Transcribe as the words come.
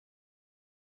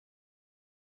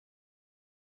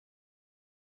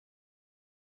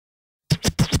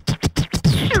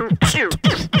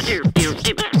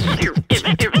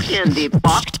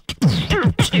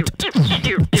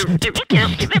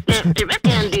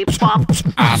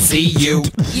I see you,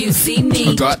 you see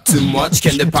me. Got too much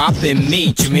candy pop in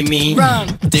me. CHUMIMII-N, Rum,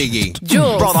 Diggy,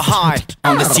 Jules, Brother High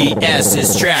on the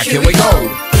TS's track. Here we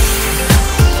go.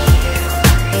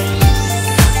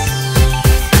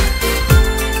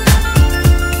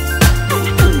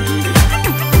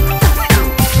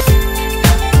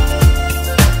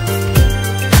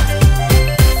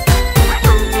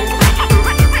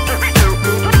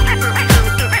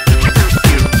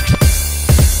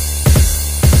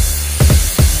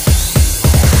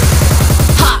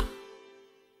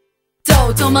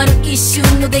 止まる一瞬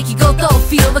の出来事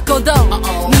Feel the 鼓動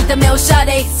見た目おしゃ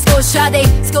れ少し派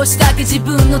手少しだけ自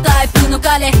分のタイプの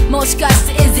彼もしか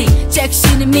して Izzy チェックし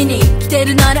に見に来て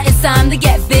るなら It's time to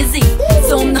get busy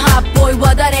そんなハッボーイ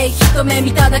は誰一目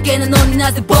見ただけなのに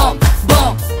なぜボンボ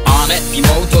ン姉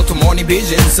妹ともに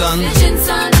bijin-san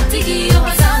Diggy-Mo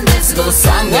挟んで過ごす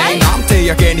サンデーなんて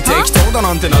やけに適当だ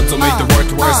なんて謎めいて word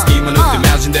to word スキーマ塗って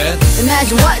Imagine that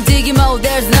Imagine what Diggy-Mo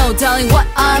There's no telling what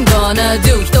I'm gonna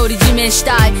do 独り占めし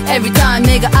たい Every time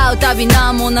目が合うたび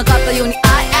なんもなかったように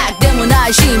I act でもな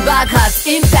いシーン爆発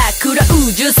Impact 食らう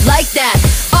Just like that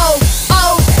Oh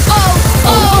oh oh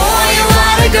oh boy you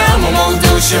want a girl ももう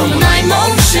どうしようもないモ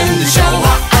ーションでしょ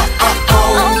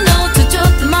Oh no ちょ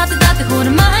っと待ってだってほ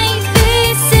ら Might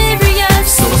be serious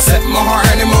So I set my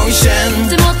heart in motion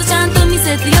でもっとちゃんと見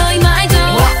せてよ今以上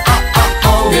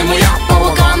でもやっぱ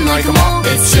わかんないかも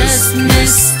It's just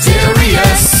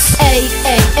mysterious Hey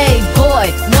hey hey boy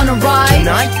wanna ride?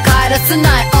 Tonight? 帰らせ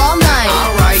ない all night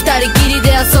二人きり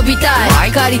で遊びた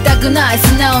い帰りたくない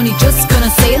素直に Just gonna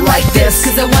say it like this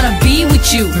Cause I wanna be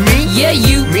with you Me? Yeah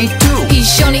you Me too 一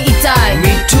緒にいたい Me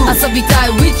too 遊びたい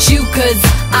with you Cause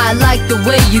I like the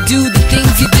way you do the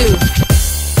things you do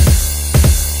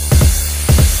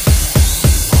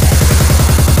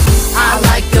I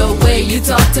like the way you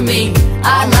talk to me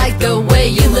I like the way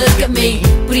you look at me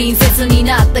プリンセスに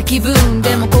なった気分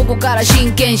でもここから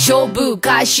真剣勝負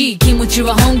開始気持ち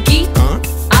は本気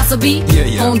遊び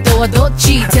本当はどっ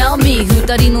ち Tell me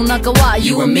二人の中は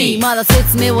You and me まだ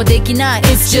説明はできない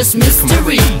It's just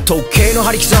mystery 時計の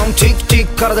針刻むティックティッ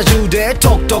ク体中で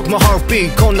トクトクもハーフビ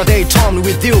ートこんな Daytime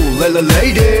with you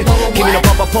Lady 君の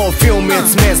パパポーフィルム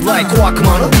It's mess like 小悪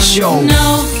魔のビション No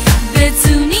別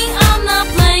に I'm not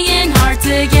playing hard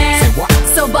to get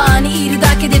そばにいる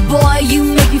だけで Boy you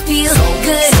make me feel good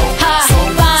Ha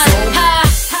fun ha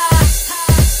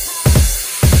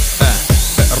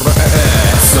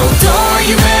So 遠い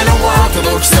夢のワール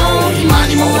ド届きそう今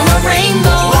にも on a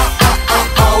rainbow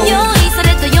用意され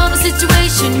たような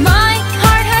situation My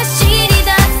heart 走り出す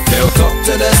手を取っ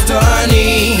て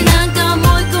Destiny なんか思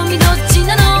い込みどっち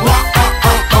なの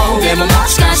でもも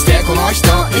しかしてこの人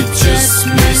It's just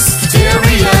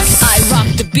mysterious I rock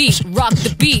the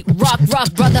beat,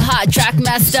 rock, brother high track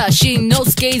master 新の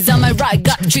スケーズ on my right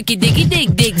Got tricky diggy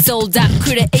dig ソールドアップ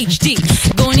くれ HD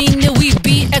 5人で we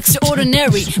be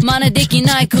extraordinary 真似でき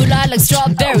ないくらい like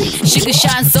strawberry Sugar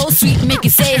shine so sweet make it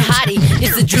say hottie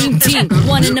It's a dream team,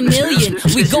 one in a million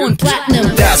We going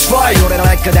platinum That's right 俺ら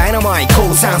like a dynamite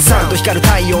高三三と光る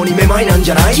太陽にめまいなん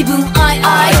じゃない気分アイ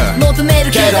求め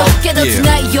るけど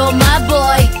tonight you're my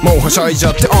boy もうはしゃいじ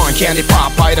ゃって on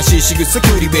Candypop 愛らしい仕草キ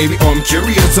ュリー baby I'm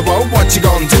curious about what you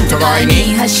gonna do 互い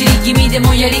に走り気味で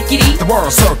もやりきり The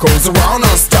world circles around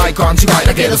us 大勘違い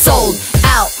だけど Sold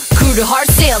out Crew to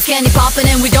Heartsdales Candypop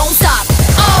and we don't stop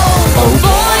Oh boy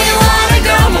you want a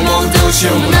girl ももうどうし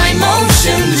ようもないモーシ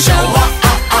ョンでしょ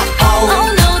Oh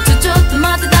no ちょっと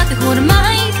待ってだってほら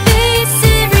Might be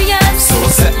serious So I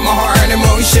set my heart in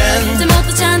motion でもっ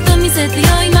とちゃんと見せてよ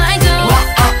今以上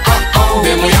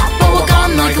でもやっぱわか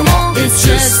んないかも It's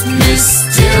just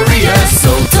mysterious So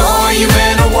遠い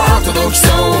夢のワールド届きそ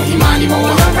う今にも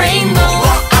on a rainbow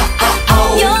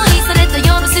用意された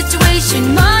ような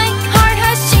situation My heart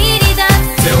走り出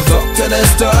す手を取って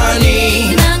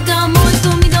Destiny なんか思い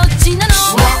込みどっちなの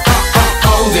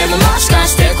でももしか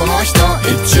してこの人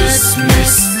It's just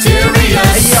mysterious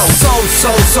Hey yo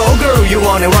so girl you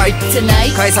want it right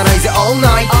Tonight 返さないぜ all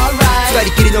night Alright 二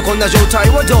人きりのこんな状態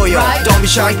はどうよ Right Don't be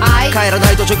shy 帰ら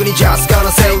ないと直に Just gonna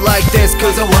say it like this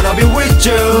Cause I wanna be with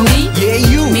you Me? Yeah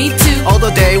you Me too All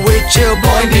the day with you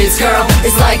Boy meets girl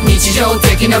It's like 日常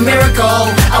的な miracle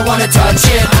I wanna touch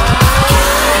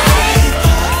it